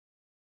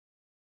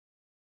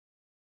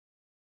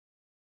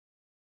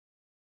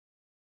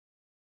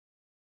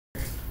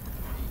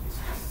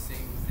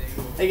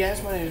Hey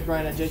guys, my name is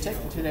Brian at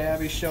JTech, and today I'll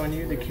be showing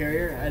you the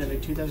carrier out of a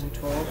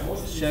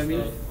 2012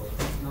 Chevy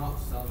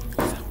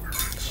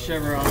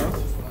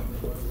Silverado.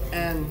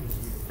 And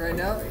right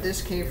now,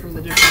 this came from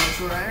the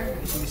differential iron,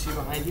 as you can see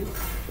behind you.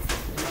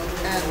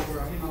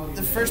 And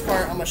the first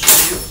part I'm going to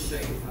show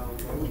you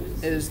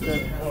is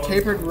the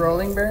tapered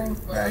rolling bearing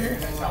right here.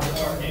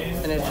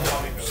 And it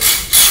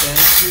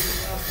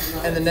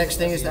spins. And the next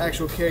thing is the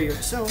actual carrier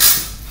itself.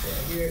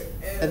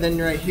 And then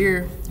right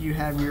here, you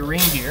have your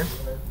ring gear.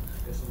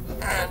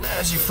 And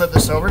as you flip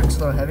this over, it's a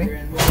little heavy.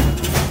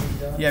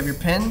 You have your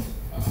pin.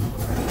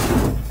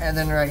 And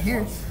then right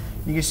here,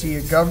 you can see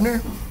your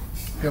governor,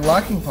 your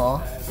locking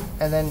paw.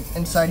 And then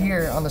inside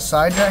here, on the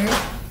sides right here,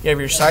 you have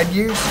your side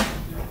gears.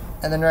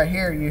 And then right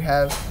here, you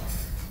have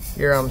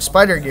your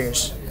spider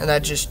gears. And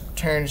that just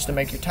turns to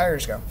make your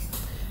tires go.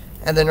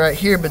 And then right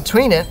here,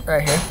 between it,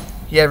 right here,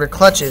 you have your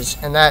clutches.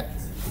 And that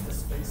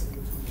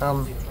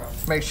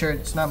make sure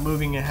it's not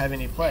moving and have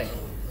any play.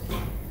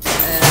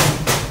 And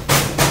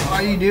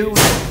all you do when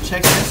you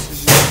check this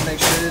is just make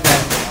sure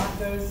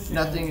that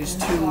nothing is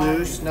too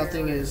loose,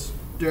 nothing is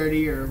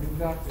dirty or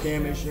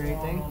damaged or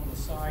anything.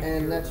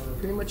 And that's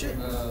pretty much it.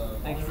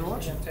 Thank you for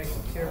watching.